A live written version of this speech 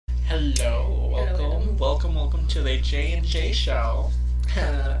Hello, welcome to the J&J show.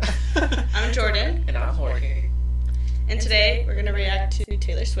 I'm Jordan. And I'm Jorge. And today we're going to react to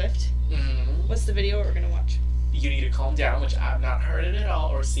Taylor Swift. Mm-hmm. What's the video we're going to watch? You Need to Calm Down, which I've not heard it at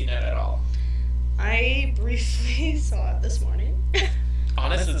all or seen it at all. I briefly saw it this morning.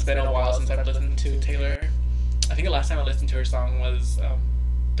 Honestly, it's been a while since I've listened to Taylor. I think the last time I listened to her song was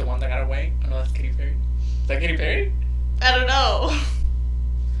The One That Got Away. Oh no, that's Katy Perry. Is that Katy Perry? I don't know.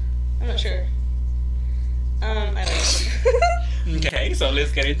 I'm not sure. I don't know. Okay, so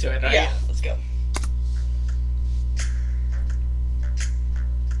let's get into it, right? Yeah, let's go.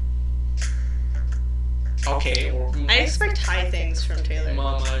 Okay. I expect high things from Taylor.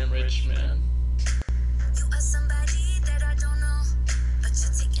 Mama, I'm rich, man.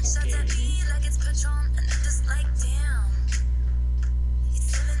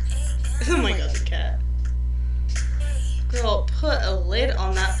 Oh my god, the cat. Girl, put a lid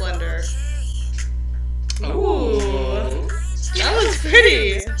on that blender. Ooh. That was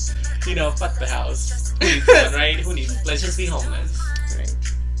pretty. You know, fuck the house. Who needs one, right? Who needs? Let's just be homeless. Right.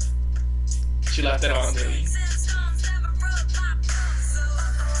 She left it on, really.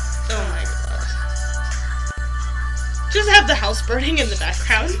 Oh my god. Just have the house burning in the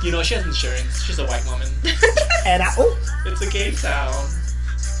background. You know, she has insurance. She's a white woman. And it's a gay town.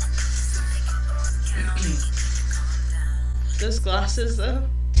 Those glasses, though.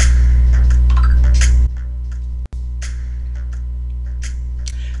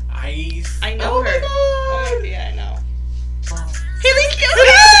 I know her. Oh, yeah, I know. Hailey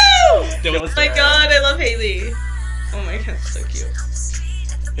Kiyoko! Oh my god, I love Hailey. Oh my god, so cute.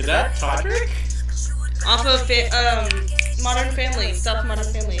 Is that Todrick? Off of Modern Family. Stop Modern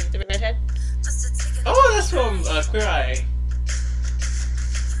Family. The redhead. Oh, that's from Queer Eye.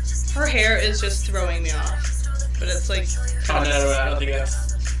 Her hair is just throwing me off. But it's like... Oh, no, I don't think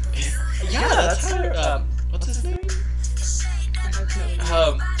that's... Yeah, that's her, what's his name? I don't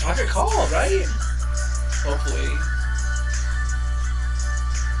know. Todrick Hall, right? Hopefully.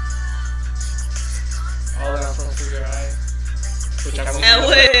 All that from Queer Eye. Which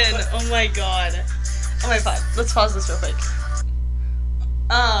Ellen! Oh my god. Oh my god. Let's pause this real quick.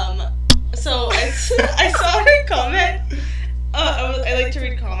 So I saw her comment. I like to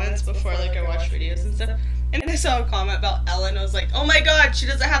read comments before I watch videos and stuff. And I saw a comment about Ellen. I was like, oh my god, she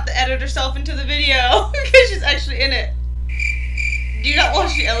doesn't have to edit herself into the video because she's actually in it. Do you not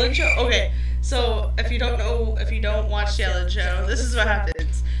watch the Ellen show? Okay, so if you don't watch the Ellen show, this is what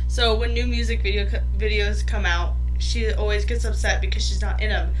happens. So when new music videos come out, she always gets upset because she's not in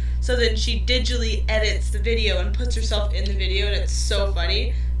them. So then she digitally edits the video and puts herself in the video, and it's so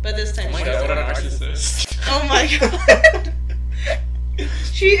funny. But this time, oh my god, what a narcissist! Oh my god.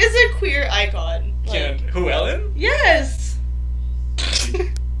 She is a queer icon. Who, Ellen? Yes!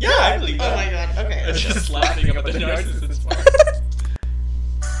 Yeah, I believe that. Oh my god, okay. I'm just laughing about the narcissist part.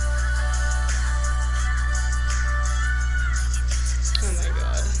 Oh my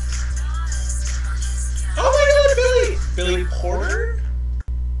god. Oh my god, Billy Porter?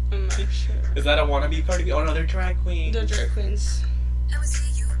 I'm not sure. Is that a wannabe Cardi B? Oh no, they're drag queens. The drag queens.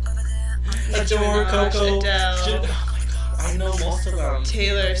 Adore, Coco, Adele. Oh my god, I know most of them.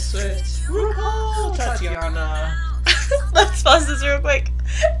 Taylor Swift. RuPaul, Tatiana. Let's pause this real quick.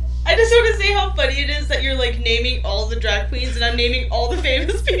 I just want to say how funny it is that you're naming all the drag queens and I'm naming all the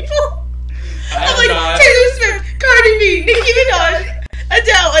famous people. I'm like Taylor Swift, Cardi B, Nicki Minaj,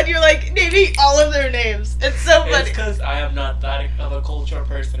 Adele, and you're naming all of their names. It's so funny. It's because I am not that of a cultural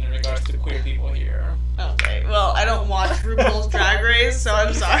person in regards to queer people here. Okay, well, I don't watch RuPaul's Drag Race, so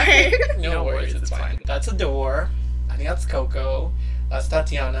I'm sorry. No worries, it's fine. That's Adore. I think that's Coco. That's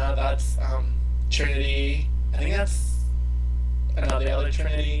Tatiana. That's Trinity. I think that's another other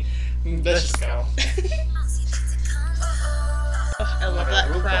Trinity. Let's just go. Oh, I love that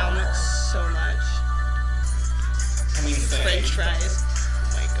crown so much. I mean, French fries. Oh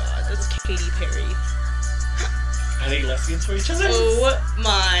my god, that's Katy Perry. Are they lesbians for each other? Oh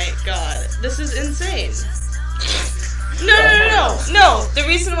my god, this is insane. No. The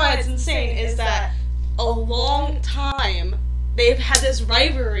reason why it's insane is that a long time they've had this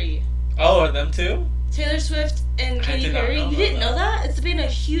rivalry. Oh, are them too? Taylor Swift and Katy Perry. You didn't know that? It's been a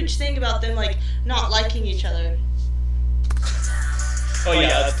huge thing about them not liking each other. Oh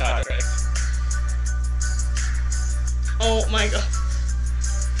yeah, that's Todrick. Oh my god.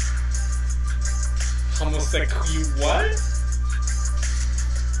 Homosexual what?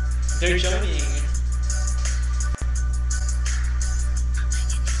 They're joining.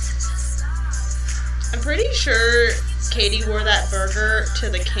 I'm pretty sure Katie wore that burger to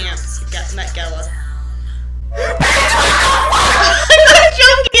the camp Met Gala. I'm not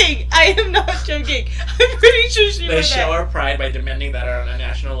joking! I am not joking. I'm pretty sure she They wrote show that. our pride by demanding that on a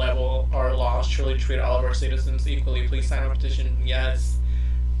national level, our laws truly treat all of our citizens equally. Please sign our petition. Yes.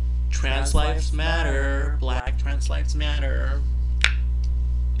 Trans lives matter. Black trans lives matter.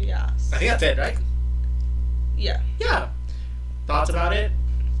 Yes. I think that's it, right? Yeah. Yeah. Thoughts about it?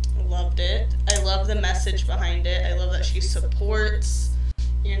 Loved it. I love the message behind it. I love that she supports,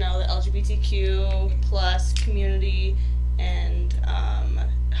 you know, the LGBTQ plus community, and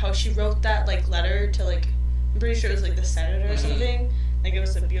how she wrote that like letter to like, I'm pretty sure it was like the senator or something. Like it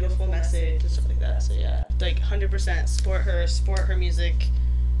was a beautiful message and stuff like that. So yeah, like 100% support her music.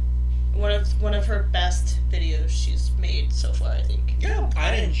 One of her best videos she's made so far, I think. Yeah,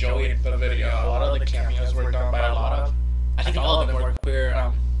 I enjoyed the video. A lot of the cameos were done by a lot of, I think all of them were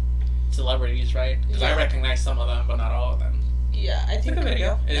queer celebrities, right? Because I recognize some of them, but not all of them. Yeah, I think It's a good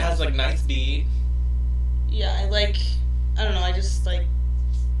video. It has like nice beat. Yeah, I don't know, I just like,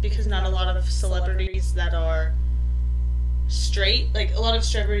 because not a lot of celebrities that are straight, like a lot of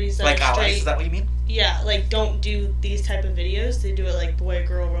celebrities that Like are allies, straight, is that what you mean? yeah, like don't do these type of videos. They do it like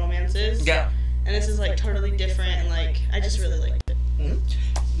boy-girl romances. Yeah. And this is like totally different, and like I just really liked it.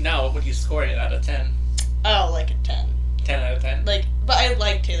 Mm-hmm. Now, what would you score it out of 10? Oh, like a 10. 10 out of 10? Like, but I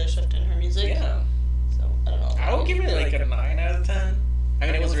like Taylor Swift and her music. Yeah. So I don't know. I would give it like a 9 out of 10. I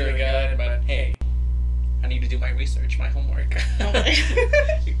mean, it was really good, but hey, I need to do my research, my homework.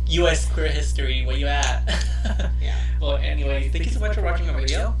 U.S. queer history, where you at? Yeah. Well, anyway, thank you so much for watching my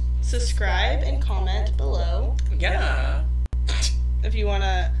video. Subscribe and comment below Yeah. if you want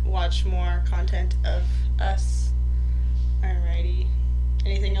to watch more content of us. Alrighty.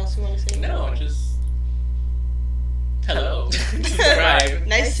 Anything else you want to say? No, just hello. Subscribe.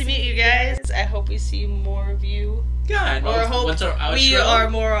 Nice to meet you guys. I hope we see more of you. Yeah, and Or hope what's our outro? we are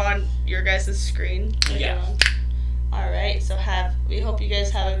more on your guys' screen. Yeah. Alright, so we hope you guys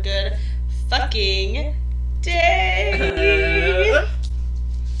have a good fucking